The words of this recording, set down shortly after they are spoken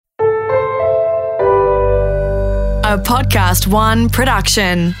a Podcast One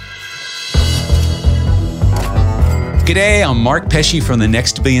production. G'day, I'm Mark Pesce from the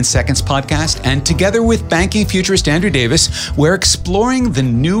Next Billion Seconds podcast, and together with banking futurist Andrew Davis, we're exploring the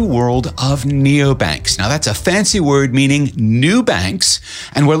new world of neobanks. Now, that's a fancy word meaning new banks,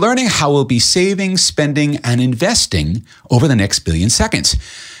 and we're learning how we'll be saving, spending, and investing over the next billion seconds.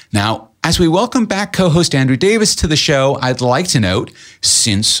 Now, as we welcome back co-host Andrew Davis to the show, I'd like to note,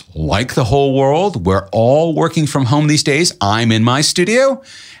 since, like the whole world, we're all working from home these days, I'm in my studio.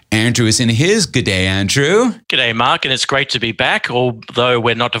 Andrew is in his. Good day, Andrew. G'day, Mark, and it's great to be back, although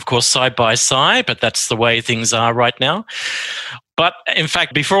we're not, of course, side by side, but that's the way things are right now. But in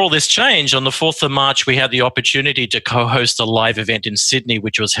fact, before all this changed, on the 4th of March, we had the opportunity to co-host a live event in Sydney,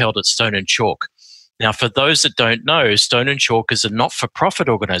 which was held at Stone and Chalk. Now, for those that don't know, Stone and Chalk is a not-for-profit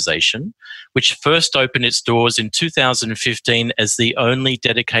organisation which first opened its doors in 2015 as the only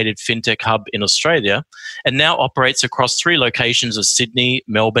dedicated fintech hub in Australia and now operates across 3 locations of Sydney,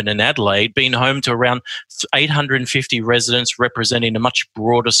 Melbourne and Adelaide, being home to around 850 residents representing a much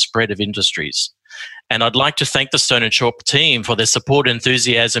broader spread of industries. And I'd like to thank the Stone and Chalk team for their support and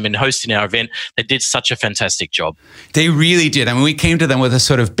enthusiasm in hosting our event. They did such a fantastic job. They really did. I mean, we came to them with a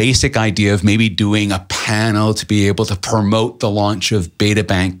sort of basic idea of maybe doing a panel to be able to promote the launch of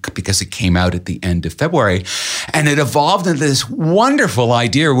BetaBank because it came out at the end of February. And it evolved into this wonderful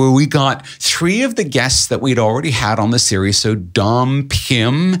idea where we got 3 of the guests that we'd already had on the series. So Dom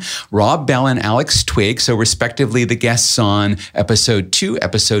Pym, Rob Bell, and Alex Twigg. So respectively, the guests on episode 2,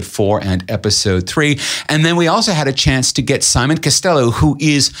 episode 4, and episode 3. And then we also had a chance to get Simon Costello, who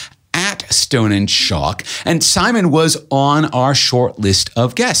is at Stone and Chalk. And Simon was on our short list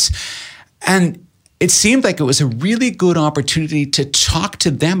of guests. And it seemed like it was a really good opportunity to talk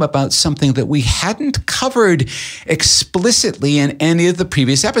to them about something that we hadn't covered explicitly in any of the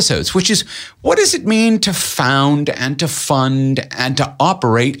previous episodes, which is, what does it mean to found and to fund and to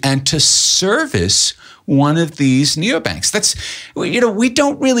operate and to service one of these neobanks? That's, we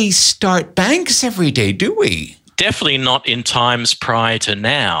don't really start banks every day, do we? Definitely not in times prior to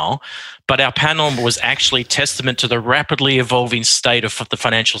now, but our panel was actually testament to the rapidly evolving state of the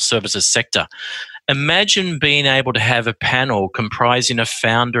financial services sector. Imagine being able to have a panel comprising a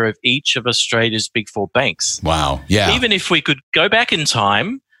founder of each of Australia's big 4 banks. Wow, yeah. Even if we could go back in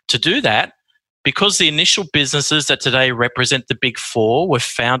time to do that, because the initial businesses that today represent the big 4 were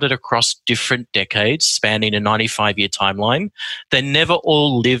founded across different decades, spanning a 95-year timeline, they never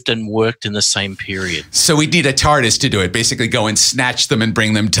all lived and worked in the same period. So we need a TARDIS to do it, basically go and snatch them and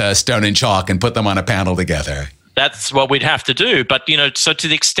bring them to Stone and Chalk and put them on a panel together. That's what we'd have to do. But, so to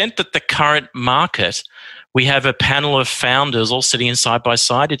the extent that the current market, we have a panel of founders all sitting side by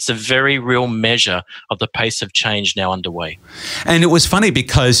side, it's a very real measure of the pace of change now underway. And it was funny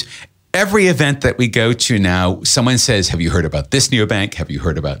because every event that we go to now, someone says, have you heard about this neobank? Have you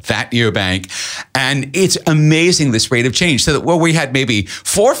heard about that neobank? And it's amazing, this rate of change. So that where we had maybe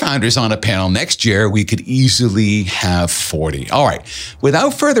 4 founders on a panel, next year we could easily have 40. All right,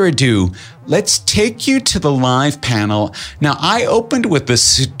 without further ado, let's take you to the live panel. Now, I opened with the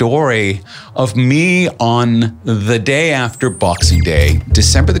story of me on the day after Boxing Day,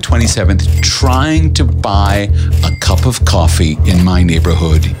 December the 27th, trying to buy a cup of coffee in my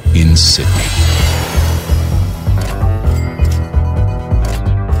neighborhood in Sydney.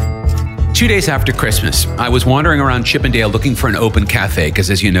 2 days after Christmas, I was wandering around Chippendale looking for an open cafe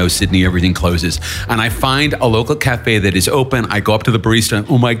because, as you know, Sydney, everything closes. And I find a local cafe that is open. I go up to the barista and,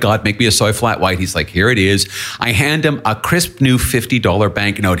 oh my God, make me a soy flat white. He's like, here it is. I hand him a crisp new $50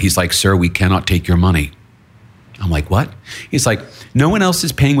 banknote. He's like, sir, we cannot take your money. I'm like, what? He's like, no one else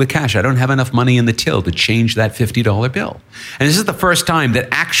is paying with cash. I don't have enough money in the till to change that $50 bill. And this is the first time that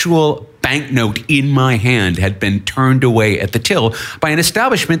actual banknote in my hand had been turned away at the till by an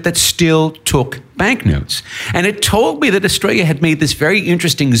establishment that still took banknotes. And it told me that Australia had made this very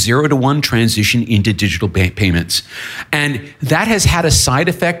interesting 0 to 1 transition into digital payments. And that has had a side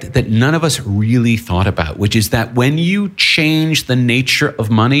effect that none of us really thought about, which is that when you change the nature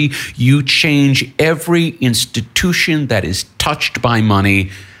of money, you change every institution that is touched by money.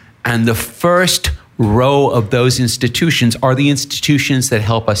 And the first row of those institutions are the institutions that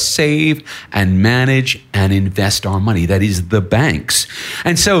help us save and manage and invest our money. That is the banks.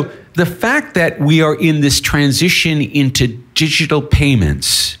 And so the fact that we are in this transition into digital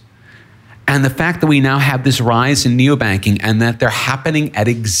payments, and the fact that we now have this rise in neobanking and that they're happening at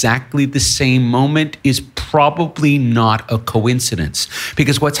exactly the same moment is probably not a coincidence,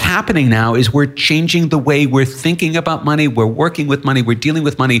 because what's happening now is we're changing the way we're thinking about money, we're working with money, we're dealing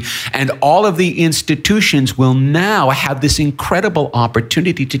with money, and all of the institutions will now have this incredible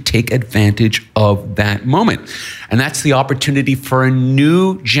opportunity to take advantage of that moment. And that's the opportunity for a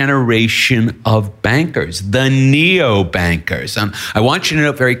new generation of bankers, the neobankers. And I want you to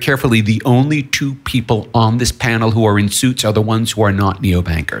note very carefully, the only two people on this panel who are in suits are the ones who are not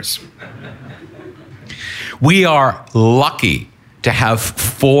neobankers. We are lucky to have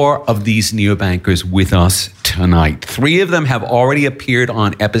 4 of these neobankers with us tonight. 3 of them have already appeared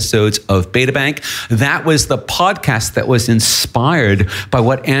on episodes of BetaBank. That was the podcast that was inspired by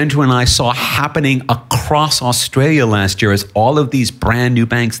what Andrew and I saw happening across Australia last year as all of these brand new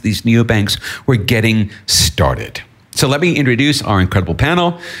banks, these neobanks, were getting started. So let me introduce our incredible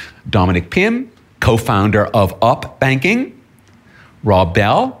panel. Dominic Pym, co-founder of Up Banking. Rob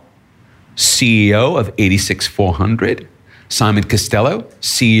Bell, CEO of 86400. Simon Costello,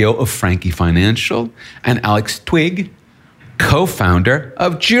 CEO of Frankie Financial, and Alex Twigg, co-founder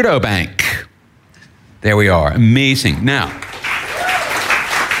of Judo Bank. There we are. Amazing. Now,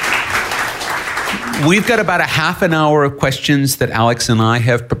 we've got about a half an hour of questions that Alex and I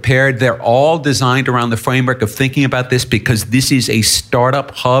have prepared. They're all designed around the framework of thinking about this because this is a startup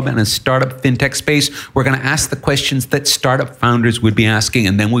hub and a startup fintech space. We're going to ask the questions that startup founders would be asking,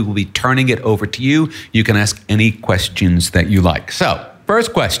 and then we will be turning it over to you. You can ask any questions that you like. So,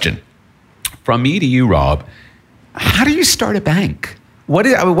 first question from me to you, Rob. How do you start a bank? What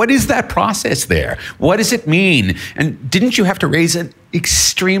is that process there? What does it mean? And didn't you have to raise an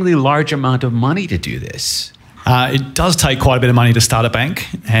extremely large amount of money to do this? It does take quite a bit of money to start a bank,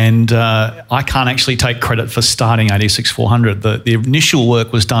 and I can't actually take credit for starting 86400. The initial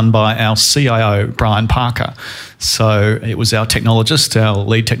work was done by our CIO, Brian Parker. So it was our technologist, our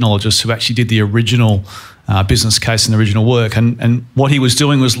lead technologist, who actually did the original business case and the original work. And what he was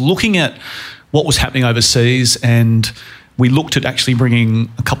doing was looking at what was happening overseas, and we looked at actually bringing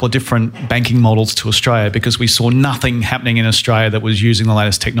a couple of different banking models to Australia because we saw nothing happening in Australia that was using the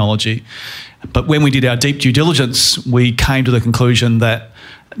latest technology. But when we did our deep due diligence, we came to the conclusion that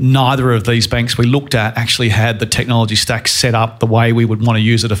neither of these banks we looked at actually had the technology stack set up the way we would want to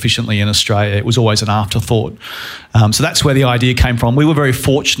use it efficiently in Australia. It was always an afterthought. So that's where the idea came from. We were very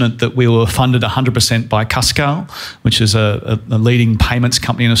fortunate that we were funded 100% by Cuscal, which is a leading payments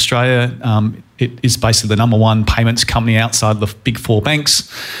company in Australia. It is basically the #1 payments company outside the big 4 banks.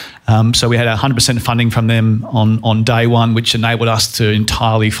 So we had 100% funding from them on day one, which enabled us to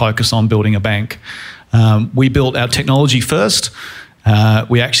entirely focus on building a bank. We built our technology first.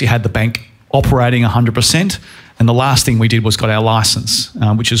 We actually had the bank operating 100%. And the last thing we did was got our license,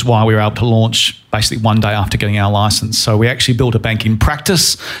 which is why we were able to launch basically one day after getting our license. So we actually built a bank in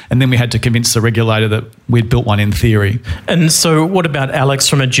practice, and then we had to convince the regulator that we'd built one in theory. And so what about Alex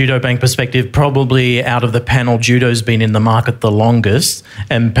from a Judo Bank perspective? Probably out of the panel, Judo's been in the market the longest,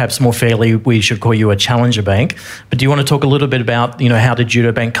 and perhaps more fairly, we should call you a challenger bank. But do you want to talk a little bit about, how did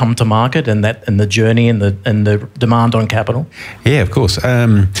Judo Bank come to market and the journey and the demand on capital? Yeah, of course.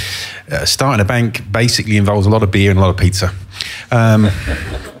 Starting a bank basically involves a lot of beer and a lot of pizza.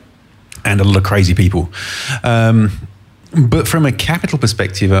 And a lot of crazy people. But from a capital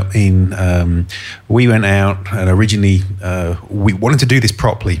perspective, we went out and originally we wanted to do this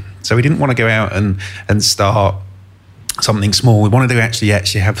properly. So we didn't want to go out and start something small. We wanted to actually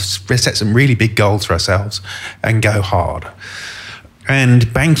set some really big goals for ourselves and go hard.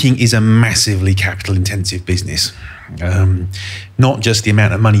 And banking is a massively capital-intensive business. Not just the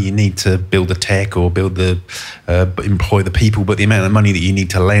amount of money you need to build the tech or employ the people, but the amount of money that you need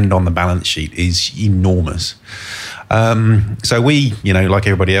to lend on the balance sheet is enormous. So we, like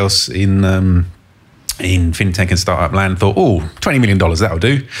everybody else in fintech and startup land, thought, $20 million, that'll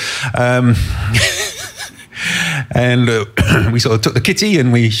do. And we sort of took the kitty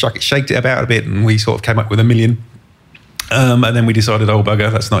and we shaked it about a bit, and we sort of came up with $1 million. And then we decided, bugger,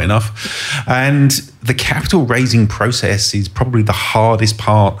 that's not enough. And the capital raising process is probably the hardest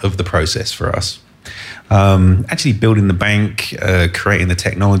part of the process for us. Actually building the bank, creating the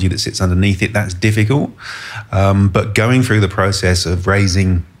technology that sits underneath it, that's difficult. But going through the process of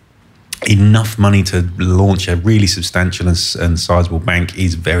raising enough money to launch a really substantial and sizable bank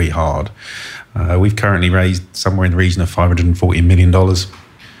is very hard. We've currently raised somewhere in the region of $540 million. All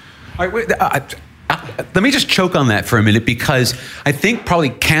right, let me just choke on that for a minute, because I think probably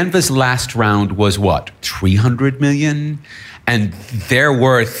Canva's last round was what, 300 million? And they're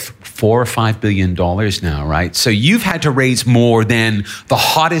worth $4 or $5 billion now, right? So you've had to raise more than the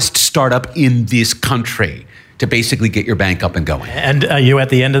hottest startup in this country to basically get your bank up and going. And are you at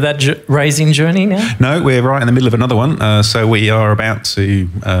the end of that raising journey now? No, we're right in the middle of another one. So we are about to,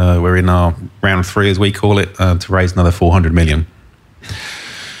 we're in our round 3, as we call it, to raise another 400 million.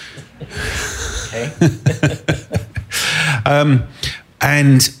 Okay.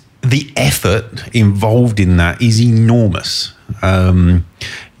 And the effort involved in that is enormous.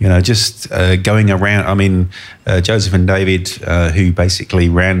 Just going around, I mean, Joseph and David, who basically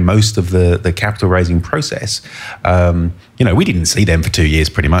ran most of the capital raising process, we didn't see them for 2 years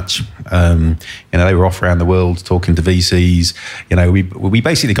pretty much. They were off around the world talking to VCs. We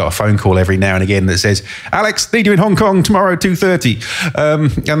basically got a phone call every now and again that says, Alex, need you in Hong Kong tomorrow,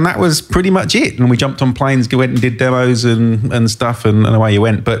 2:30. And that was pretty much it. And we jumped on planes, went and did demos and stuff, and away you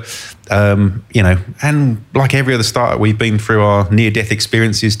went. But, and like every other startup, we've been through our near-death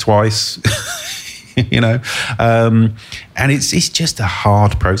experiences twice. And it's just a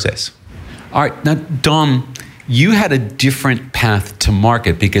hard process. All right, now Dom, you had a different path to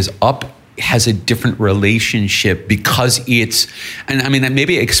market because Up has a different relationship because and I mean,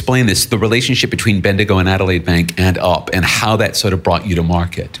 maybe explain this, the relationship between Bendigo and Adelaide Bank and Up and how that sort of brought you to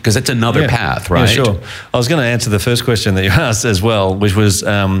market, because that's another path, right? Yeah, sure. I was going to answer the first question that you asked as well, which was,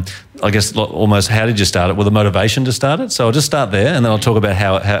 I guess, almost how did you start it? Well, the motivation to start it. So I'll just start there and then I'll talk about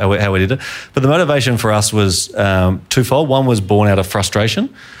how we did it. But the motivation for us was twofold. One was born out of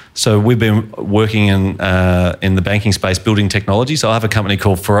frustration. So we've been working in the banking space, building technology. So I have a company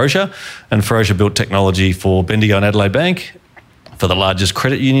called Ferocia, and Ferocia built technology for Bendigo and Adelaide Bank, for the largest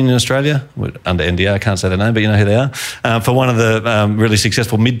credit union in Australia, under NDA, I can't say their name, but you know who they are, for one of the really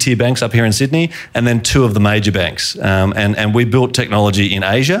successful mid-tier banks up here in Sydney, and then 2 of the major banks. And we built technology in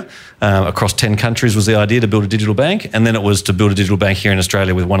Asia, across 10 countries was the idea to build a digital bank, and then it was to build a digital bank here in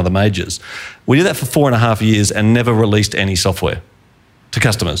Australia with one of the majors. We did that for 4.5 years and never released any software to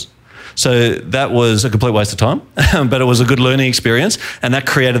customers. So that was a complete waste of time, but it was a good learning experience, and that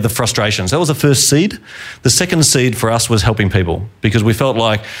created the frustrations. That was the first seed. The second seed for us was helping people, because we felt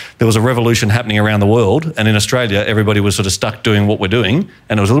like there was a revolution happening around the world, and in Australia, everybody was sort of stuck doing what we're doing,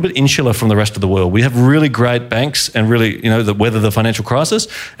 and it was a little bit insular from the rest of the world. We have really great banks and really, that weather the financial crisis,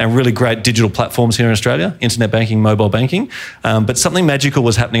 and really great digital platforms here in Australia, internet banking, mobile banking, but something magical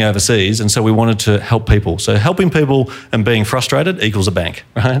was happening overseas, and so we wanted to help people. So helping people and being frustrated equals a bank,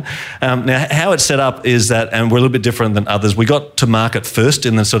 right? Now, how it's set up is that, and we're a little bit different than others, we got to market first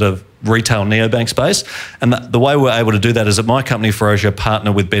in the sort of retail neobank space. And the way we're able to do that is that my company, Ferocia,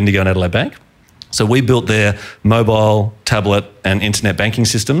 partnered with Bendigo and Adelaide Bank. So we built their mobile, tablet and internet banking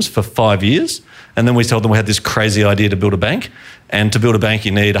systems for 5 years. And then we told them we had this crazy idea to build a bank. And to build a bank,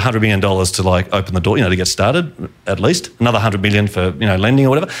 you need $100 million to open the door, to get started, at least. Another $100 million for, lending or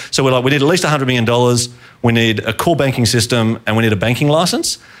whatever. So we're like, we need at least $100 million. We need a core banking system and we need a banking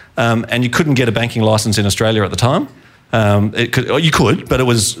license. And you couldn't get a banking license in Australia at the time. You could, but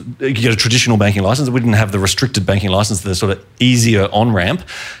you could get a traditional banking license. We didn't have the restricted banking license, the sort of easier on-ramp.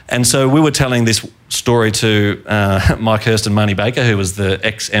 And so we were telling this story to Mike Hurst and Marnie Baker, who was the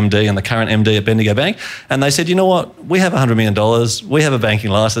ex-MD and the current MD at Bendigo Bank. And they said, you know what, we have $100 million, we have a banking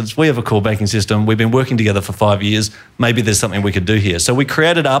license, we have a core banking system, we've been working together for 5 years, maybe there's something we could do here. So we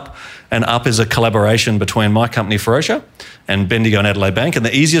created Up, and Up is a collaboration between my company, Ferocia, and Bendigo and Adelaide Bank. And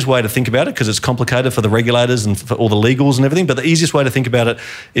the easiest way to think about it, because it's complicated for the regulators and for all the legals and everything, but the easiest way to think about it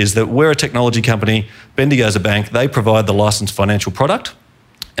is that we're a technology company, Bendigo's a bank, they provide the licensed financial product,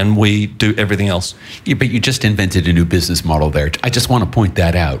 and we do everything else. Yeah, but you just invented a new business model there. I just want to point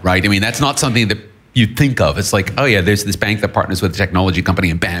that out, right? I mean, that's not something that you think of. It's like, oh yeah, there's this bank that partners with a technology company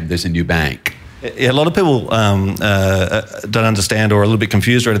and bam, there's a new bank. Yeah, a lot of people don't understand or are a little bit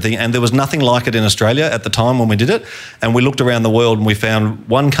confused or anything, and there was nothing like it in Australia at the time when we did it. And we looked around the world and we found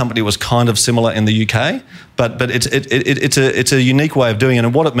one company was kind of similar in the UK, but it's a unique way of doing it.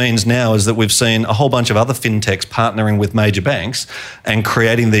 And what it means now is that we've seen a whole bunch of other fintechs partnering with major banks and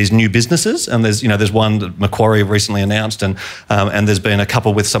creating these new businesses. And there's one that Macquarie recently announced, and there's been a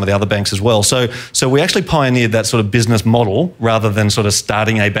couple with some of the other banks as well. So we actually pioneered that sort of business model rather than sort of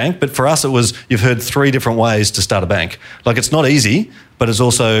starting a bank. But for us, it was, you've heard 3 different ways to start a bank. Like, it's not easy, but it's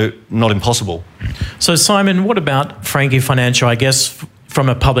also not impossible. So Simon, what about Frankie Financial? I guess from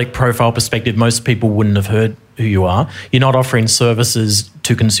a public profile perspective, most people wouldn't have heard who you are. You're not offering services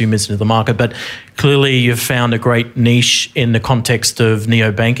to consumers into the market, but clearly you've found a great niche in the context of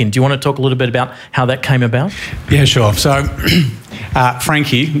neobanking. Do you want to talk a little bit about how that came about? Yeah, sure. So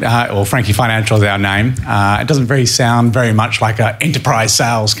Frankie, or Frankie Financial is our name. It doesn't sound very much like an enterprise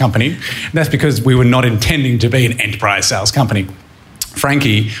sales company. And that's because we were not intending to be an enterprise sales company.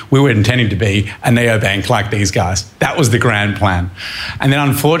 Frankie, we were intending to be a neobank like these guys. That was the grand plan. And then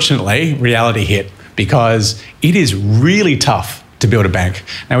unfortunately, reality hit. because it is really tough to build a bank.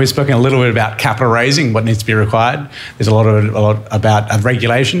 Now, we've spoken a little bit about capital raising, what needs to be required. There's a lot about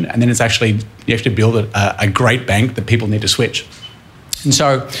regulation, and then it's actually, you have to build a great bank that people need to switch. And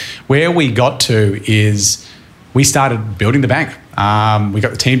so where we got to is we started building the bank. We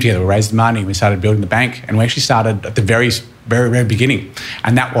got the team together, we raised the money, we started building the bank, and we actually started at the very, very beginning.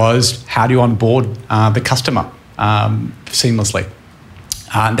 And that was, how do you onboard the customer seamlessly?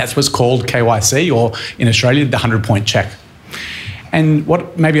 That's what's called KYC, or in Australia, the 100-point check. And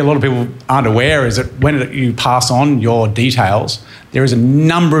what maybe a lot of people aren't aware is that when you pass on your details, there is a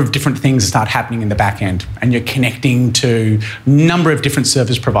number of different things that start happening in the back end, and you're connecting to a number of different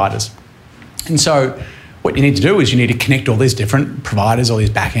service providers. And so what you need to do is you need to connect all these different providers, all these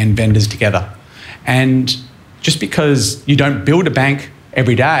back end vendors together. And just because you don't build a bank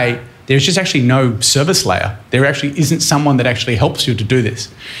every day, there's just actually no service layer. There actually isn't someone that actually helps you to do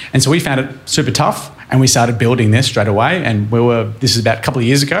this. And so we found it super tough, and we started building this straight away. And this is about a couple of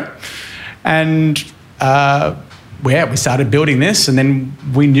years ago. And we started building this, and then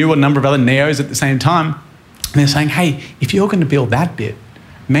we knew a number of other neos at the same time. And they're saying, hey, if you're going to build that bit,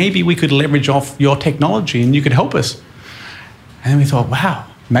 maybe we could leverage off your technology and you could help us. And then we thought, wow,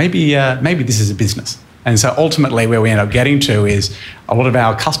 maybe this is a business. And so ultimately where we end up getting to is a lot of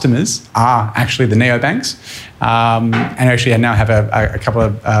our customers are actually the neobanks, and actually I now have a couple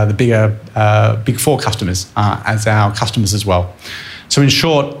of the bigger Big Four customers as our customers as well. So in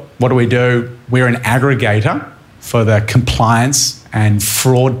short, what do? We're an aggregator for the compliance and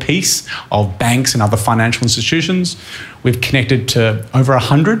fraud piece of banks and other financial institutions. We've connected to over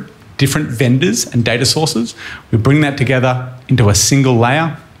 100 different vendors and data sources. We bring that together into a single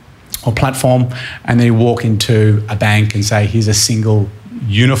layer or platform, and then you walk into a bank and say, here's a single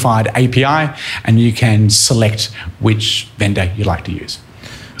unified API, and you can select which vendor you'd like to use.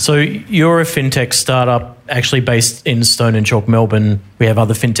 So you're a fintech startup actually based in Stone and Chalk, Melbourne. We have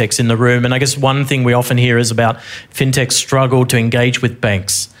other fintechs in the room. And I guess one thing we often hear is about fintechs struggle to engage with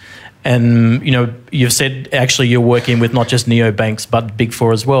banks. And, you've said actually you're working with not just neobanks, but Big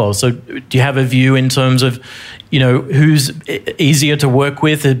Four as well. So do you have a view in terms of, who's easier to work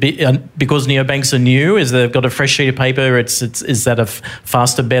with? Because neobanks are new, is they've got a fresh sheet of paper, is that a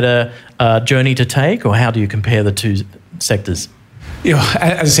faster, better journey to take? Or how do you compare the two sectors? As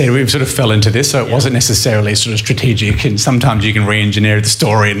I said, we sort of fell into this, so it wasn't necessarily sort of strategic, and sometimes you can re-engineer the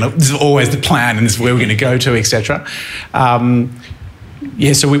story, and this is always the plan, and this is where we're going to go to, etc.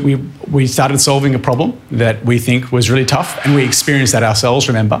 So we started solving a problem that we think was really tough, and we experienced that ourselves,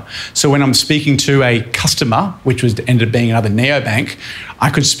 remember. So when I'm speaking to a customer, which ended up being another neobank, I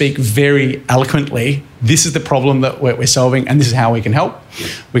could speak very eloquently, this is the problem that we're solving, and this is how we can help.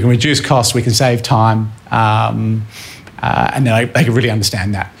 We can reduce costs, we can save time, and then they could really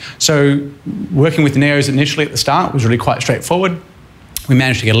understand that. So working with the neos initially at the start was really quite straightforward. We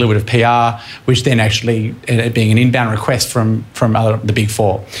managed to get a little bit of PR, which then actually ended up being an inbound request from the Big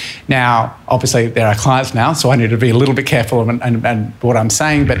Four. Now, obviously, they're our clients now, so I need to be a little bit careful and what I'm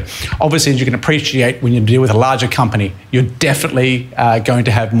saying. But obviously, as you can appreciate, when you deal with a larger company, you're definitely going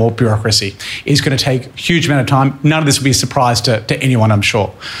to have more bureaucracy. It's going to take a huge amount of time. None of this will be a surprise to anyone, I'm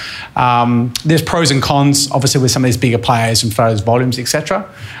sure. There's pros and cons, obviously, with some of these bigger players and those volumes, etc.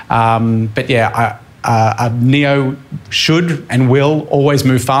 But yeah, a neo should and will always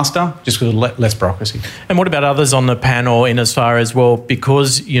move faster, just because of less bureaucracy. And what about others on the panel in as far as, well,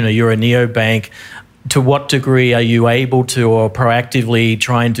 because you're a neobank, to what degree are you able to or proactively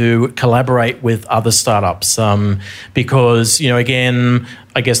trying to collaborate with other startups? Because, again,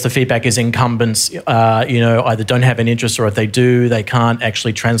 I guess the feedback is incumbents, either don't have an interest, or if they do, they can't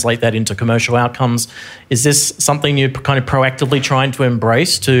actually translate that into commercial outcomes. Is this something you're kind of proactively trying to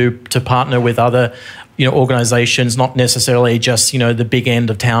embrace, to partner with other, organizations, not necessarily just, the big end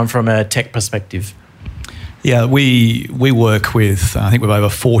of town from a tech perspective? Yeah, we work with, I think, with over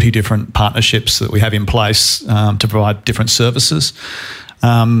 40 different partnerships that we have in place to provide different services.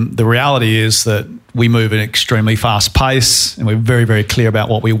 The reality is that we move at an extremely fast pace, and we're very, very clear about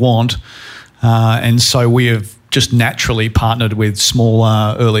what we want. And so we have just naturally partnered with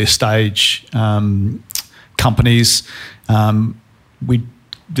smaller, earlier stage companies.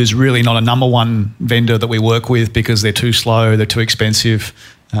 There's really not a number one vendor that we work with because they're too slow, they're too expensive.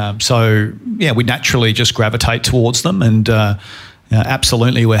 We naturally just gravitate towards them, and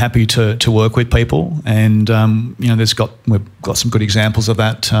absolutely we're happy to work with people. And we've got some good examples of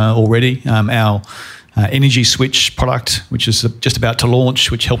that already. Our energy switch product, which is just about to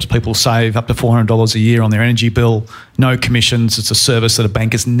launch, which helps people save up to $400 a year on their energy bill, no commissions. It's a service that a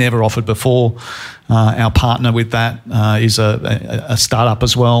bank has never offered before. Our partner with that is a startup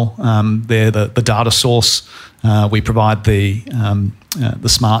as well. They're the data source. We provide the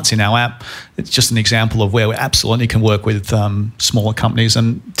smarts in our app. It's just an example of where we absolutely can work with smaller companies,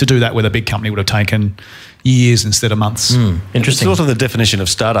 and to do that with a big company would have taken years instead of months. It's Interesting. also the definition of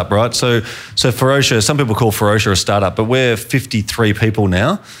startup, right? So Ferocia, some people call Ferocia a startup, but we're 53 people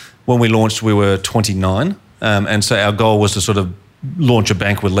now. When we launched, we were 29. And so our goal was to sort of launch a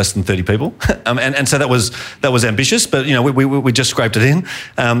bank with less than 30 people. And so that was ambitious, but we just scraped it in.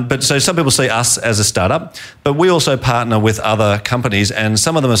 But so some people see us as a startup, but we also partner with other companies, and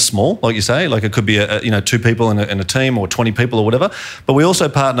some of them are small, like you say, like it could be 2 people in a team or 20 people or whatever. But we also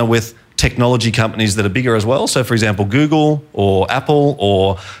partner with technology companies that are bigger as well. So, for example, Google or Apple,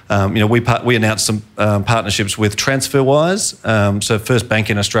 or we announced some partnerships with TransferWise. So, first bank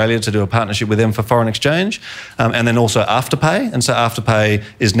in Australia to do a partnership with them for foreign exchange, and then also Afterpay. And so, Afterpay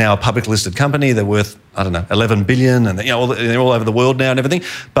is now a public listed company. They're worth 11 billion, and they're all over the world now and everything.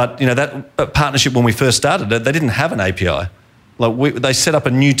 But that partnership, when we first started it, they didn't have an API. They set up a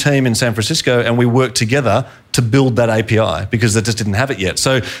new team in San Francisco, and we worked together to build that API because they just didn't have it yet.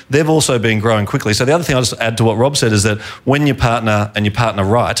 So they've also been growing quickly. So the other thing I'll just add to what Rob said is that when you partner and you partner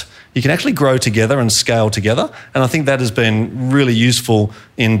right, you can actually grow together and scale together. And I think that has been really useful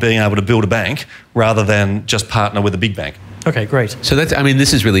in being able to build a bank rather than just partner with a big bank. Okay, great. So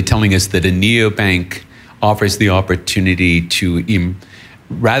this is really telling us that a neobank offers the opportunity to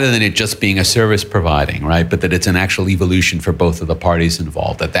rather than it just being a service providing, right, but that it's an actual evolution for both of the parties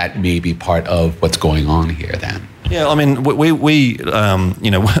involved, that may be part of what's going on here then. Yeah, I mean, we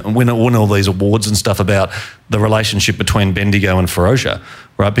win all these awards and stuff about the relationship between Bendigo and Ferocia,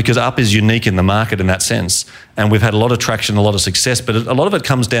 right? Because Up is unique in the market in that sense. And we've had a lot of traction, a lot of success, but a lot of it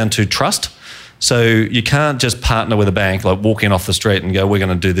comes down to trust. So you can't just partner with a bank, like walk in off the street and go, we're going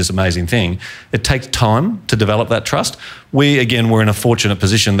to do this amazing thing. It takes time to develop that trust. We, again, were in a fortunate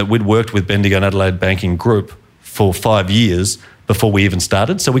position that we'd worked with Bendigo and Adelaide Banking Group for 5 years before we even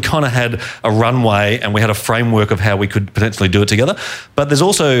started. So we kind of had a runway and we had a framework of how we could potentially do it together. But there's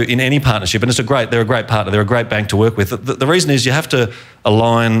also in any partnership, and they're a great partner, they're a great bank to work with. The reason is you have to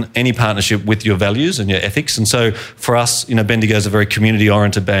align any partnership with your values and your ethics. And so for us, Bendigo is a very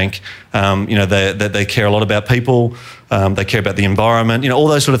community-oriented bank. They care a lot about people. They care about the environment. All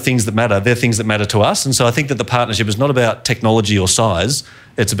those sort of things that matter. They're things that matter to us. And so I think that the partnership is not about technology or size.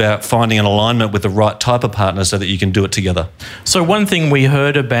 It's about finding an alignment with the right type of partner so that you can do it together. So one thing we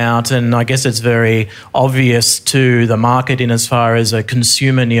heard about, and I guess it's very obvious to the market in as far as a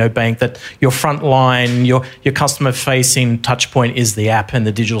consumer neobank, that your front line, your customer-facing touch point is the app and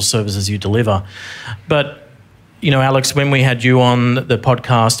the digital services you deliver. But Alex, when we had you on the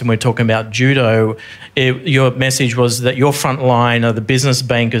podcast and we're talking about Judo, your message was that your front line are the business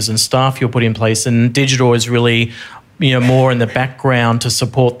bankers and staff you'll put in place, and digital is really more in the background to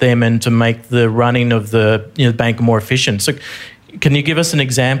support them and to make the running of the bank more efficient. So can you give us an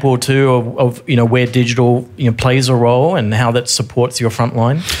example or two of where digital plays a role and how that supports your front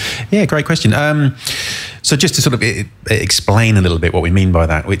line? Yeah, great question. So just to sort of explain a little bit what we mean by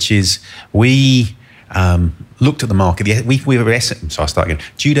that, which is we looked at the market. So I'll start again.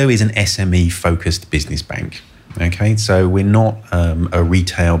 Judo is an SME-focused business bank. Okay, so we're not a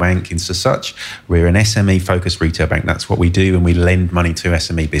retail bank in such. We're an SME-focused retail bank. That's what we do, and we lend money to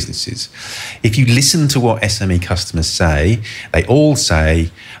SME businesses. If you listen to what SME customers say, they all say,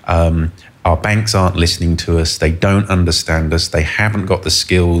 our banks aren't listening to us. They don't understand us. They haven't got the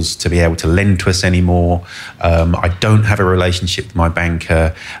skills to be able to lend to us anymore. I don't have a relationship with my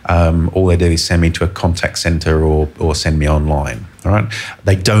banker. All they do is send me to a contact center or send me online. All right.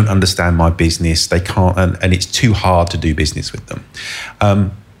 They don't understand my business. They can't, and it's too hard to do business with them.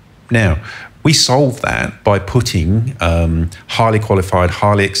 Now, we solve that by putting highly qualified,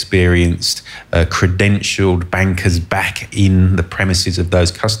 highly experienced, credentialed bankers back in the premises of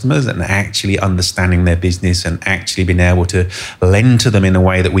those customers and actually understanding their business and actually being able to lend to them in a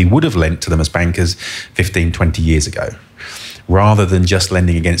way that we would have lent to them as bankers 15, 20 years ago, rather than just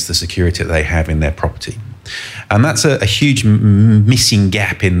lending against the security that they have in their property. And that's a huge missing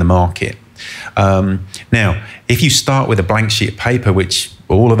gap in the market. Now, if you start with a blank sheet of paper, which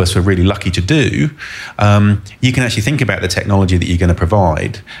all of us are really lucky to do, you can actually think about the technology that you're going to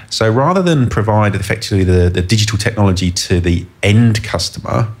provide. So rather than provide effectively the digital technology to the end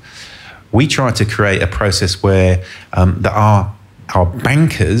customer, we try to create a process where our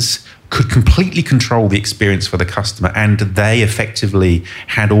bankers could completely control the experience for the customer, and they effectively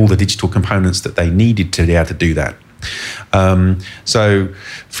had all the digital components that they needed to be able to do that. So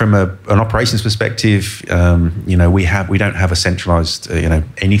from an operations perspective, we don't have a centralized,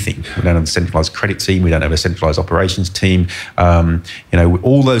 anything. We don't have a centralized credit team. We don't have a centralized operations team.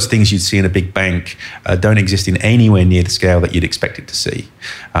 All those things you'd see in a big bank don't exist in anywhere near the scale that you'd expect it to see.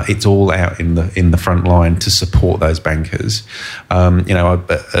 It's all out in the front line to support those bankers.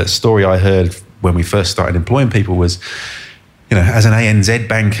 A story I heard when we first started employing people was, as an ANZ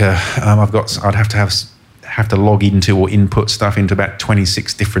banker, I'd have to log into or input stuff into about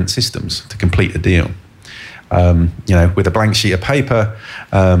 26 different systems to complete a deal. With a blank sheet of paper,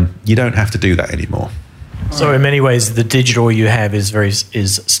 you don't have to do that anymore. So in many ways, the digital you have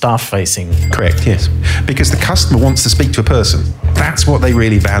is staff facing. Correct, yes. Because the customer wants to speak to a person. That's what they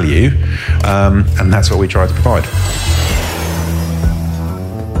really value, and that's what we try to provide.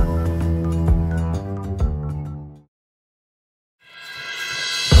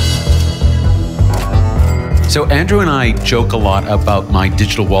 So Andrew and I joke a lot about my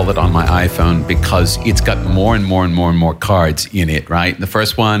digital wallet on my iPhone because it's got more and more and more and more cards in it, right? The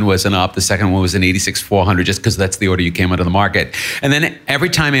first one was an up, the second one was an 86-400, just because that's the order you came out of the market. And then every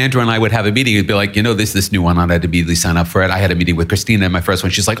time Andrew and I would have a meeting, it'd be like, there's this new one, I had to immediately sign up for it. I had a meeting with Christina, my first one.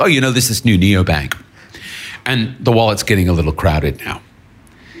 She's like, there's this new neobank. And the wallet's getting a little crowded now.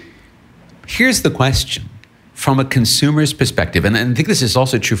 Here's the question. From a consumer's perspective, and I think this is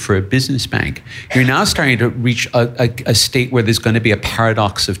also true for a business bank, you're now starting to reach a state where there's going to be a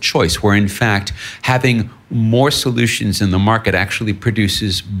paradox of choice, where in fact having more solutions in the market actually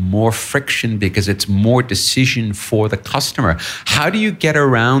produces more friction because it's more decision for the customer. How do you get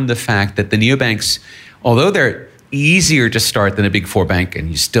around the fact that the neobanks, although they're easier to start than a big four bank,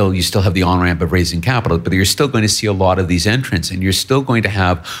 and you still have the on-ramp of raising capital, but you're still going to see a lot of these entrants, and you're still going to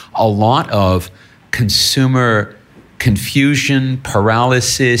have a lot of consumer confusion,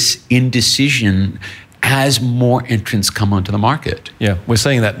 paralysis, indecision as more entrants come onto the market. Yeah, we're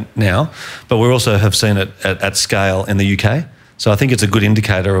seeing that now, but we also have seen it at scale in the UK. So I think it's a good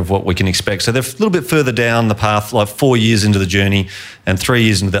indicator of what we can expect. So they're a little bit further down the path, like 4 years into the journey and 3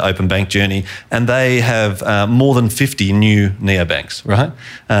 years into the open bank journey, and they have more than 50 new neobanks, right?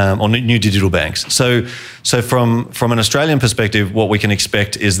 Or new digital banks. So from an Australian perspective, what we can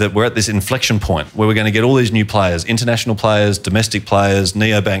expect is that we're at this inflection point where we're going to get all these new players, international players, domestic players,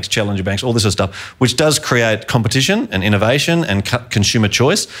 neobanks, challenger banks, all this sort of stuff, which does create competition and innovation and consumer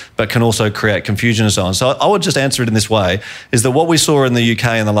choice, but can also create confusion and so on. So I would just answer it in this way, is that what we saw in the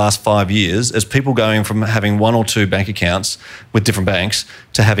UK in the last 5 years is people going from having 1 or 2 bank accounts with different banks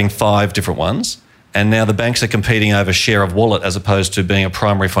to having 5 different ones. And now the banks are competing over share of wallet as opposed to being a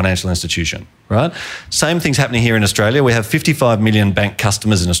primary financial institution, right? Same thing's happening here in Australia. We have 55 million bank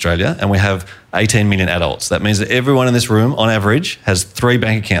customers in Australia and we have 18 million adults. That means that everyone in this room, on average, has 3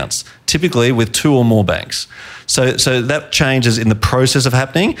 bank accounts, typically with 2 or more banks. So that changes in the process of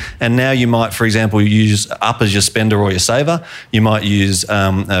happening. And now you might, for example, use Up as your spender or your saver. You might use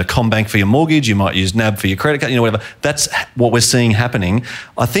CommBank for your mortgage. You might use NAB for your credit card, whatever. That's what we're seeing happening.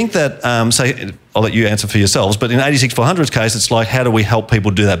 I think that, I'll let you answer for yourselves, but in 86-400's case, it's like, how do we help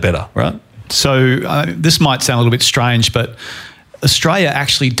people do that better, right? So this might sound a little bit strange, but Australia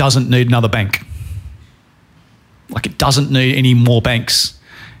actually doesn't need another bank. Like, it doesn't need any more banks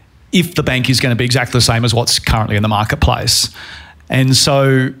if the bank is going to be exactly the same as what's currently in the marketplace. And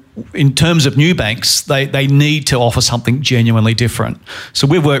so in terms of new banks, they need to offer something genuinely different. So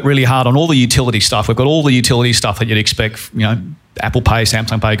we've worked really hard on all the utility stuff. We've got all the utility stuff that you'd expect, Apple Pay,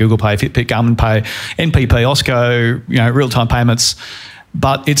 Samsung Pay, Google Pay, Fitbit, Garmin Pay, NPP, OSCO, real-time payments.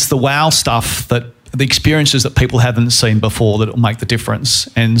 But it's the wow stuff, that the experiences that people haven't seen before, that will make the difference.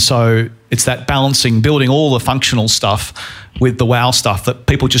 And so it's that balancing, building all the functional stuff with the wow stuff that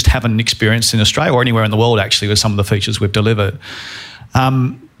people just haven't experienced in Australia or anywhere in the world, actually, with some of the features we've delivered.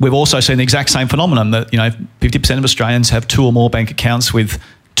 We've also seen the exact same phenomenon that 50% of Australians have 2 or more bank accounts with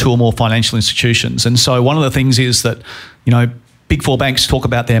 2 or more financial institutions. And so one of the things is that big four banks talk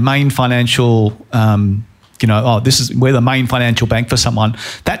about their main financial we're the main financial bank for someone.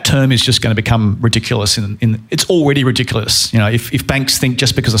 That term is just going to become ridiculous. It's already ridiculous. If banks think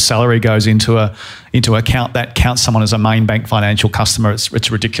just because a salary goes into account that counts someone as a main bank financial customer, it's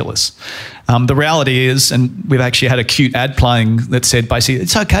ridiculous. The reality is, and we've actually had a cute ad playing that said basically,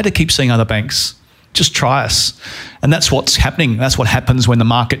 it's okay to keep seeing other banks. Just try us. And that's what's happening. That's what happens when the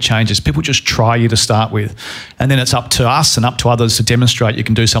market changes. People just try you to start with. And then it's up to us and up to others to demonstrate you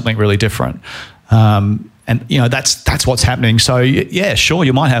can do something really different. And that's what's happening. So yeah, sure,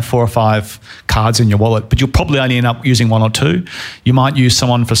 you might have 4 or 5 cards in your wallet, but you'll probably only end up using 1 or 2. You might use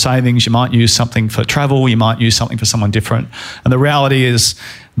someone for savings, you might use something for travel, you might use something for someone different. And the reality is,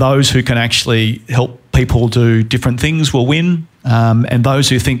 those who can actually help people do different things will win, and those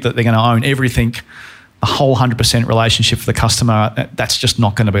who think that they're going to own everything, a whole 100% relationship for the customer, that's just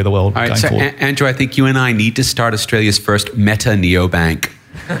not going to be the world going forward. Andrew, I think you and I need to start Australia's first meta neobank.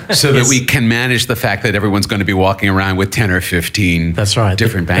 So that we can manage the fact that everyone's going to be walking around with 10 or 15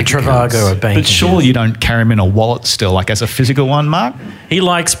 different bank accounts. Trivago of banking. But surely you don't carry them in a wallet still, like as a physical one, Mark? He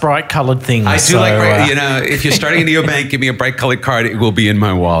likes bright coloured things. I do if you're starting a neobank, give me a bright coloured card, it will be in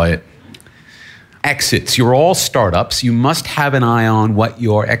my wallet. Exits. You're all startups. You must have an eye on what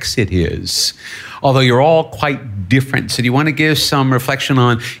your exit is. Although you're all quite different. So do you want to give some reflection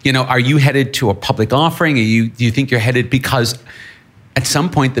on, are you headed to a public offering? Do you think you're headed because at some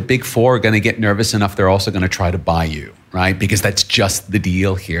point the big four are going to get nervous enough they're also going to try to buy you, right? Because that's just the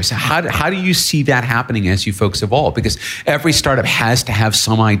deal here. So how do you see that happening as you folks evolve? Because every startup has to have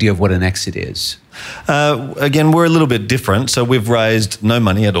some idea of what an exit is. Again, we're a little bit different. So we've raised no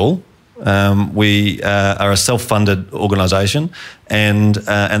money at all. We are a self-funded organisation, and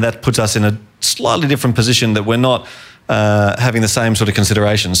that puts us in a slightly different position that we're not having the same sort of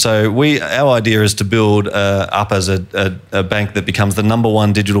consideration. So our idea is to build up as a bank that becomes the number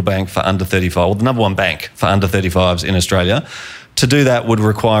one digital bank for under 35, or the number one bank for under 35s in Australia. To do that would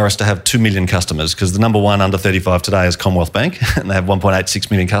require us to have 2 million customers, because the number one under 35 today is Commonwealth Bank, and they have 1.86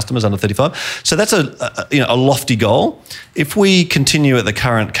 million customers under 35. So that's a lofty goal. If we continue at the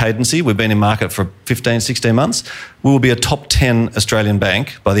current cadency, we've been in market for 15, 16 months, we will be a top 10 Australian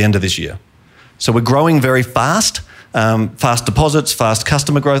bank by the end of this year. So we're growing very fast. Fast deposits, fast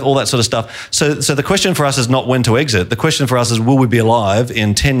customer growth, all that sort of stuff. So the question for us is not when to exit. The question for us is, will we be alive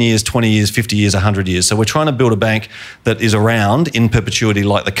in 10 years, 20 years, 50 years, 100 years? So we're trying to build a bank that is around in perpetuity,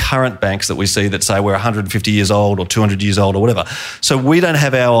 like the current banks that we see that say we're 150 years old or 200 years old or whatever. So we don't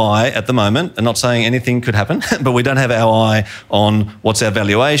have our eye at the moment, and not saying anything could happen, but we don't have our eye on what's our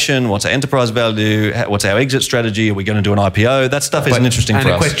valuation, what's our enterprise value, what's our exit strategy, are we going to do an IPO? That stuff isn't interesting for us.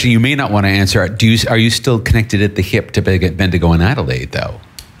 And a question you may not want to answer, are you still connected at the hip to Bendigo and Adelaide, though?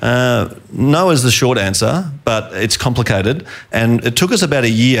 No is the short answer, but it's complicated. And it took us about a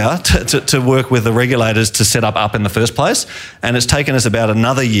year to work with the regulators to set up in the first place. And it's taken us about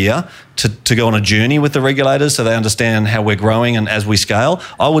another year to go on a journey with the regulators so they understand how we're growing and as we scale.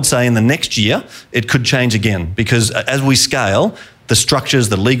 I would say in the next year, it could change again, because as we scale, the structures,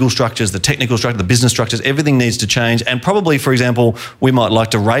 the legal structures, the technical structure, the business structures, everything needs to change. And probably, for example, we might like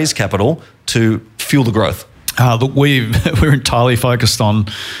to raise capital to fuel the growth. Look, we're entirely focused on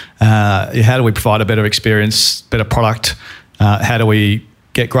how do we provide a better experience, better product, how do we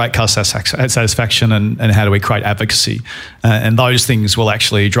get great customer satisfaction, and how do we create advocacy. And those things will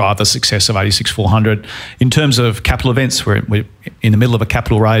actually drive the success of 86-400. In terms of capital events, we're in the middle of a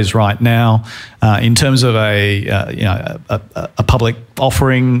capital raise right now. In terms of a public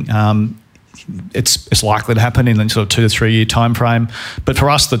offering, it's likely to happen in the sort of 2 to 3 year time frame. But for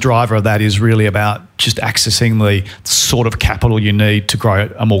us, the driver of that is really about just accessing the sort of capital you need to grow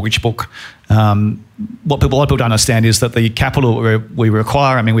a mortgage book. What a lot of people don't understand is that the capital we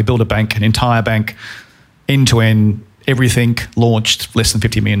require, we build a bank, an entire bank, end to end, everything launched less than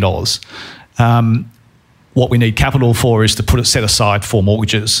 $50 million. What we need capital for is to put it set aside for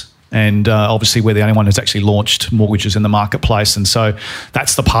mortgages. And obviously we're the only one who's actually launched mortgages in the marketplace. And so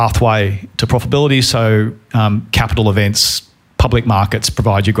that's the pathway to profitability. So capital events, public markets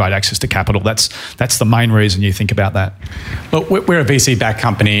provide you great access to capital. That's the main reason you think about that. Look, we're a VC-backed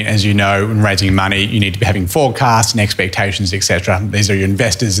company. As you know, when raising money, you need to be having forecasts and expectations, etc. These are your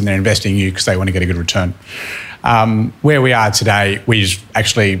investors, and they're investing in you because they want to get a good return. Where we are today, we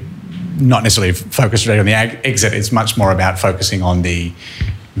actually not necessarily focused on the exit. It's much more about focusing on the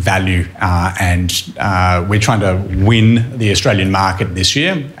value, and we're trying to win the Australian market this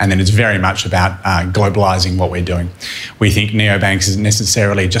year, and then it's very much about globalising what we're doing. We think neobanks isn't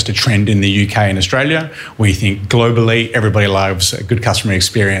necessarily just a trend in the UK and Australia. We think globally everybody loves a good customer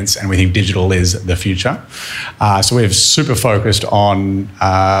experience, and we think digital is the future. So we're super focused on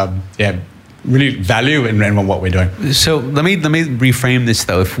really value and what we're doing. So let me reframe this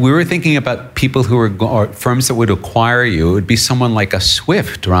though. If we were thinking about people who are or firms that would acquire you, it would be someone like a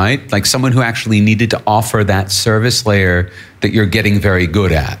Swift, right? Like someone who actually needed to offer that service layer that you're getting very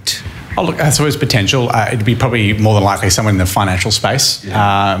good at. Oh, look, that's always potential. It'd be probably more than likely someone in the financial space.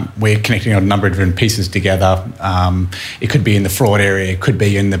 Yeah. We're connecting a number of different pieces together. It could be in the fraud area, it could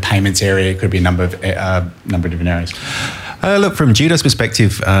be in the payments area, it could be a number of different areas. Look, from Judo's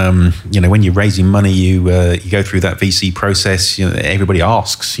perspective, when you're raising money, you go through that VC process. Everybody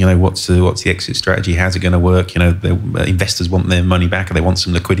asks, what's the exit strategy? How's it going to work? The investors want their money back, or they want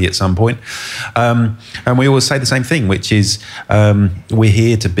some liquidity at some point. And we always say the same thing, which is we're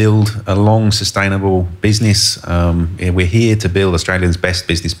here to build a long, sustainable business. We're here to build Australia's best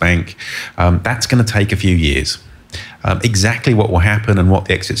business bank. That's going to take a few years. Exactly what will happen and what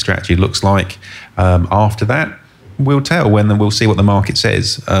the exit strategy looks like after that, we'll tell when we'll see what the market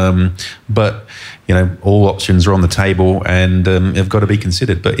says. But all options are on the table and have got to be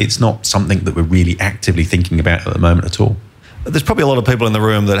considered. But it's not something that we're really actively thinking about at the moment at all. There's probably a lot of people in the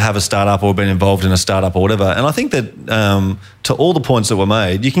room that have a startup or been involved in a startup or whatever. And I think that to all the points that were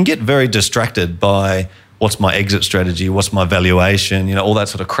made, you can get very distracted by what's my exit strategy, what's my valuation, all that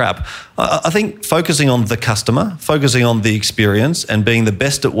sort of crap. I think focusing on the customer, focusing on the experience and being the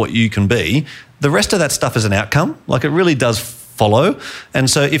best at what you can be, the rest of that stuff is an outcome. Like, it really does follow. And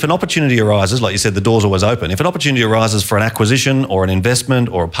so if an opportunity arises, like you said, the door's always open. If an opportunity arises for an acquisition or an investment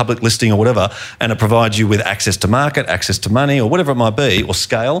or a public listing or whatever, and it provides you with access to market, access to money or whatever it might be, or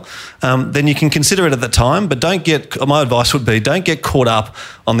scale, then you can consider it at the time. But my advice would be, don't get caught up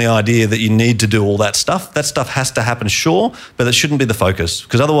on the idea that you need to do all that stuff. That stuff has to happen, sure, but it shouldn't be the focus.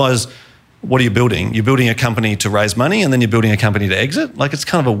 Because otherwise, what are you building? You're building a company to raise money and then you're building a company to exit? Like, it's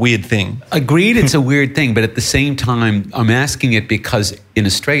kind of a weird thing. Agreed, it's a weird thing, but at the same time, I'm asking it because in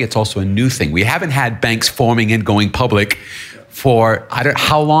Australia, it's also a new thing. We haven't had banks forming and going public for,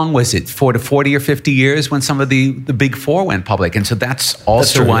 how long was it? 40 or 50 years when some of the big four went public. And so that's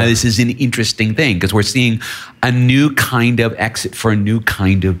also why this is an interesting thing, because we're seeing a new kind of exit for a new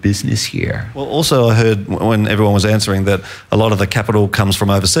kind of business here. Well, also I heard when everyone was answering that a lot of the capital comes from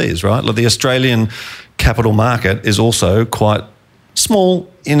overseas, right? Like, the Australian capital market is also quite small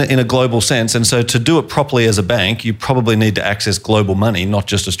in a global sense. And so to do it properly as a bank, you probably need to access global money, not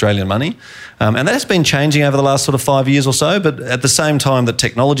just Australian money. And that's been changing over the last sort of 5 years or so. But at the same time that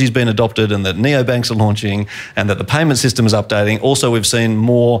technology's been adopted and that neobanks are launching and that the payment system is updating, also we've seen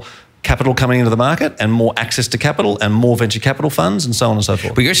more capital coming into the market and more access to capital and more venture capital funds and so on and so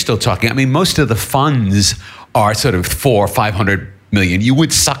forth. But you're still talking, most of the funds are sort of 400 or 500 million. You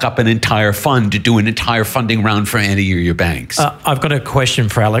would suck up an entire fund to do an entire funding round for any of your banks. I've got a question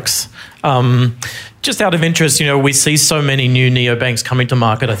for Alex. Just out of interest, we see so many new neobanks coming to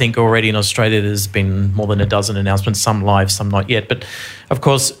market. I think already in Australia there's been more than a dozen announcements, some live, some not yet. But of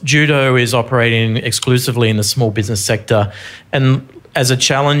course, Judo is operating exclusively in the small business sector. And as a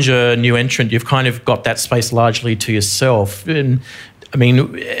challenger, new entrant, you've kind of got that space largely to yourself. And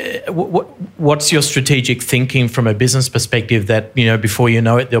what's your strategic thinking from a business perspective that, before you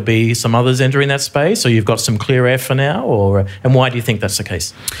know it, there'll be some others entering that space, or you've got some clear air for now, and why do you think that's the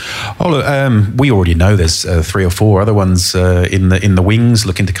case? Oh, look, we already know there's 3 or 4 other ones in the wings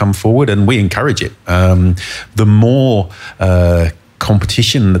looking to come forward, and we encourage it. The more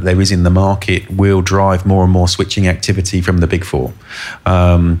competition that there is in the market will drive more and more switching activity from the big four.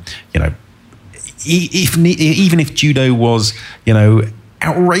 Even if Judo was,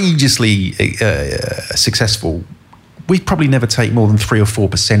 outrageously successful, we'd probably never take more than 3 or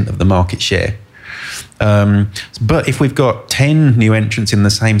 4% of the market share. But if we've got 10 new entrants in the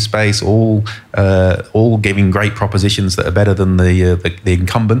same space, all giving great propositions that are better than the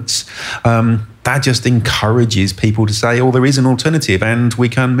incumbents, that just encourages people to say, there is an alternative and we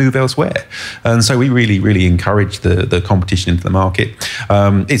can move elsewhere. And so we really, really encourage the competition into the market.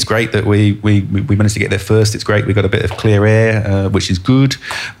 It's great that we managed to get there first. It's great we got a bit of clear air, which is good.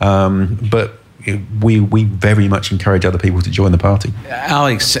 But we very much encourage other people to join the party.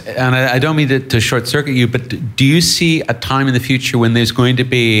 Alex, and I don't mean to short circuit you, but do you see a time in the future when there's going to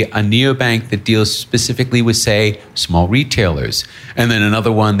be a neobank that deals specifically with, say, small retailers, and then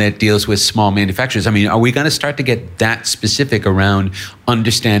another one that deals with small manufacturers? Are we going to start to get that specific around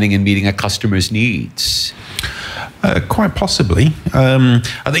understanding and meeting a customer's needs? Quite possibly.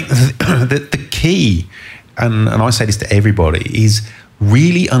 I think the key, and I say this to everybody, is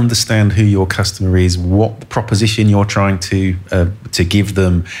really understand who your customer is, what proposition you're trying to give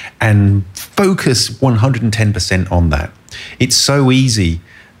them, and focus 110% on that. It's so easy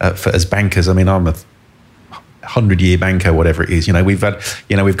as bankers. I'm a 100-year banker, whatever it is.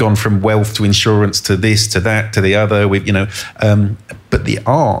 We've gone from wealth to insurance to this to that to the other. But the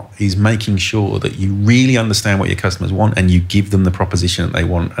art is making sure that you really understand what your customers want and you give them the proposition that they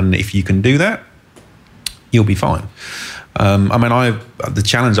want. And if you can do that, you'll be fine. The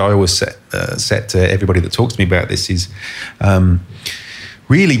challenge I always set to everybody that talks to me about this is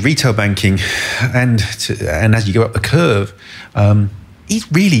really retail banking, and as you go up the curve, is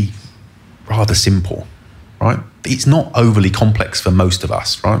really rather simple, right? it's not overly complex for most of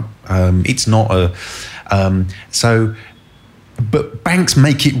us, right? It's not but banks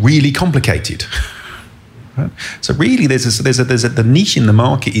make it really complicated. Right? So really, the niche in the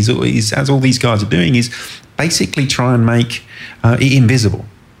market is as all these guys are doing is basically try and make it invisible,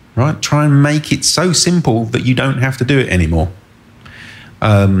 right? Try and make it so simple that you don't have to do it anymore.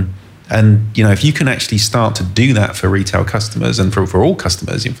 And if you can actually start to do that for retail customers and for all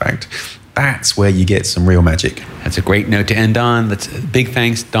customers, in fact, that's where you get some real magic. That's a great note to end on. Big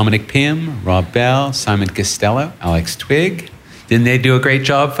thanks, Dominic Pym, Rob Bell, Simon Costello, Alex Twigg. Didn't they do a great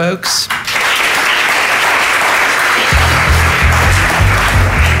job, folks?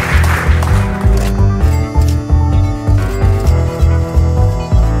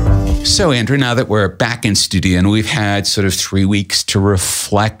 So, Andrew, now that we're back in studio and we've had sort of 3 weeks to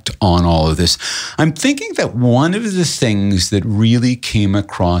reflect on all of this, I'm thinking that one of the things that really came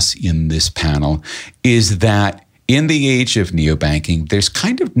across in this panel is that in the age of neobanking, there's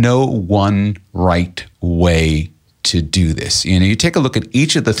kind of no one right way to do this. You take a look at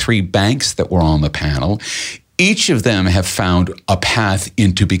each of the 3 banks that were on the panel. Each of them have found a path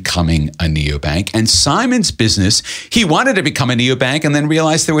into becoming a neobank. And Simon's business, he wanted to become a neobank and then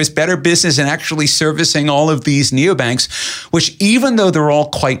realized there was better business in actually servicing all of these neobanks, which even though they're all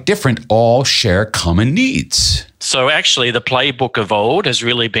quite different, all share common needs. So actually, the playbook of old has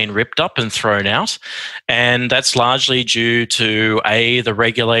really been ripped up and thrown out. And that's largely due to, A, the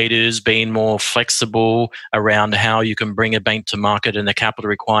regulators being more flexible around how you can bring a bank to market and the capital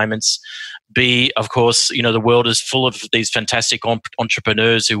requirements. B, of course, the world is full of these fantastic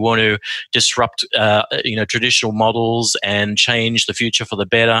entrepreneurs who want to disrupt, traditional models and change the future for the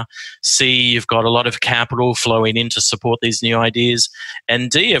better. C, you've got a lot of capital flowing in to support these new ideas. And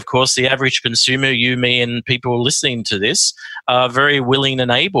D, of course, the average consumer, you, me, and people listening to this are very willing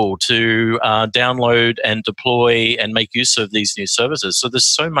and able to download and deploy and make use of these new services. So there's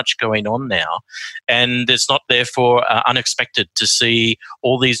so much going on now. And it's not therefore unexpected to see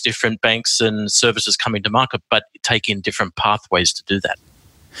all these different banks and services coming to market, but taking different pathways to do that.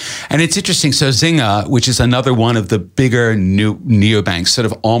 And it's interesting. So Zynga, which is another one of the bigger new neobanks, sort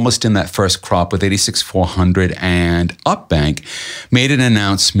of almost in that first crop with 86400 and UpBank, made an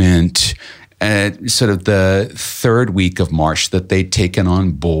announcement sort of the third week of March that they'd taken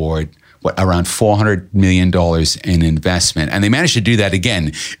on board around $400 million in investment. And they managed to do that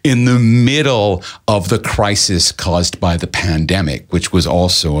again in the middle of the crisis caused by the pandemic, which was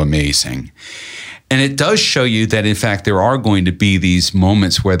also amazing. And it does show you that, in fact, there are going to be these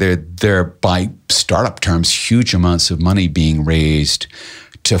moments where there by startup terms, huge amounts of money being raised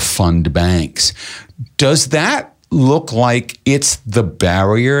to fund banks. Does that look like it's the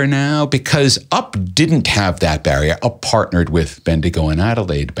barrier now? Because Up didn't have that barrier. Up partnered with Bendigo and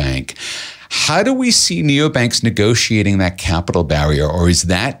Adelaide Bank. How do we see neobanks negotiating that capital barrier, or is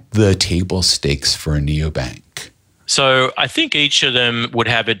that the table stakes for a neobank? So I think each of them would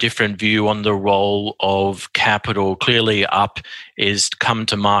have a different view on the role of capital. Clearly, Up is come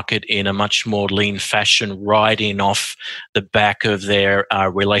to market in a much more lean fashion, riding off the back of their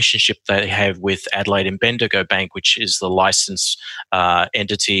relationship they have with Adelaide and Bendigo Bank, which is the licensed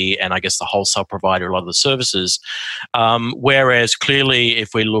entity and I guess the wholesale provider of a lot of the services. Whereas clearly,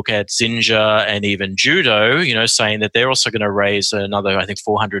 if we look at Zinja and even Judo, saying that they're also going to raise another, I think,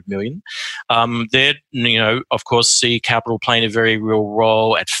 $400 million. They're, of course, see capital playing a very real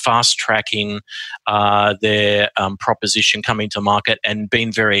role at fast tracking their proposition coming to market and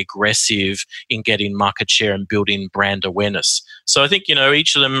being very aggressive in getting market share and building brand awareness. So I think,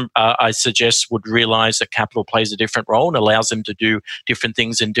 each of them, I suggest, would realize that capital plays a different role and allows them to do different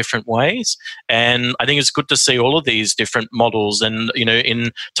things in different ways. And I think it's good to see all of these different models. And,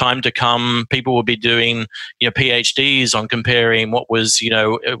 in time to come, people will be doing, PhDs on comparing what was,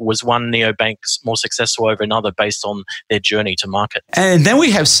 was one neobank more successful over another based on their journey to market. And then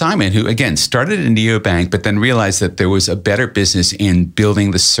we have Simon, who, again, started a neobank, but then realized that there was a better business in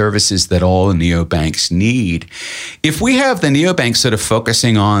building the services that all neobanks need. If we have the neobanks sort of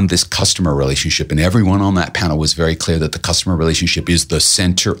focusing on this customer relationship, and everyone on that panel was very clear that the customer relationship is the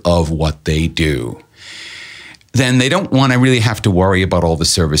center of what they do, then they don't want to really have to worry about all the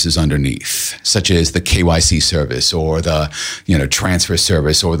services underneath, such as the KYC service or the transfer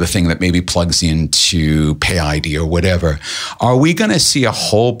service or the thing that maybe plugs into PayID or whatever. Are we going to see a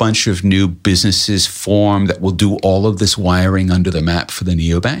whole bunch of new businesses form that will do all of this wiring under the map for the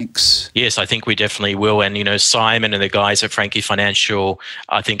neobanks? Yes, I think we definitely will. And, Simon and the guys at Frankie Financial,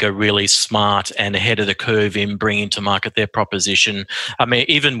 I think, are really smart and ahead of the curve in bringing to market their proposition. I mean,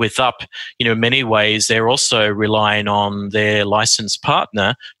 even with Up, in many ways, they're also relying on their licensed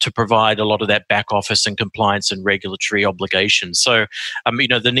partner to provide a lot of that back office and compliance and regulatory obligations. So,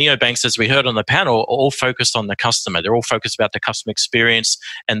 the neobanks, as we heard on the panel, are all focused on the customer. They're all focused about the customer experience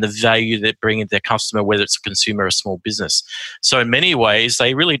and the value they bring to their customer, whether it's a consumer or a small business. So in many ways,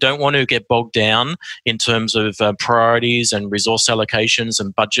 they really don't want to get bogged down in terms of priorities and resource allocations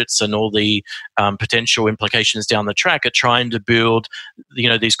and budgets and all the potential implications down the track at trying to build,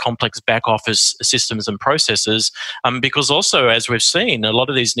 these complex back office systems and processes. Because also, as we've seen, a lot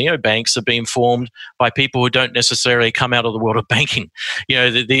of these neobanks are being formed by people who don't necessarily come out of the world of banking.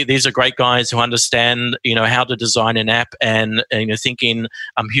 These are great guys who understand, how to design an app and thinking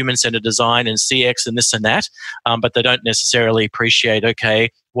human-centered design and CX and this and that, but they don't necessarily appreciate, okay,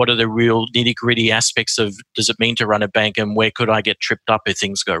 what are the real nitty-gritty aspects of does it mean to run a bank and where could I get tripped up if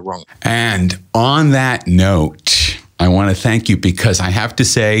things go wrong? And on that note, I want to thank you because I have to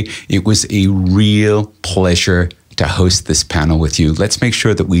say it was a real pleasure to host this panel with you. Let's make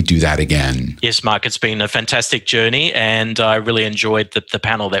sure that we do that again. Yes, Mark, it's been a fantastic journey and I really enjoyed the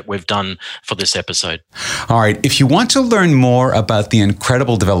panel that we've done for this episode. All right. If you want to learn more about the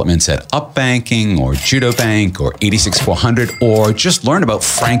incredible developments at Up Banking or Judo Bank or 86400 or just learn about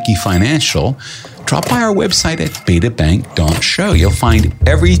Frankie Financial, drop by our website at betabank.show. You'll find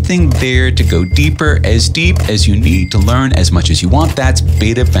everything there to go deeper, as deep as you need to learn as much as you want. That's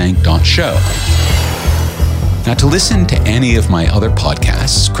betabank.show. Now, to listen to any of my other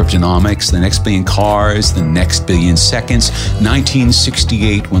podcasts, Cryptonomics, The Next Billion Cars, The Next Billion Seconds,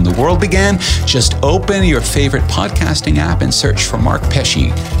 1968, When the World Began, just open your favorite podcasting app and search for Mark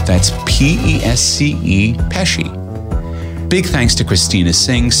Pesce. That's P-E-S-C-E, Pesce. Big thanks to Christina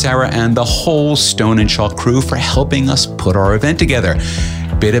Singh, Sarah, and the whole Stone & Shaw crew for helping us put our event together.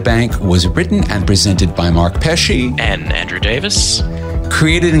 BetaBank was written and presented by Mark Pesce and Andrew Davis.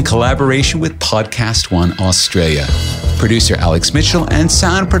 Created in collaboration with Podcast One Australia. Producer Alex Mitchell and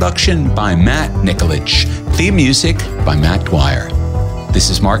sound production by Matt Nikolic. Theme music by Matt Dwyer. This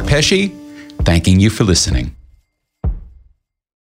is Mark Pesce, thanking you for listening.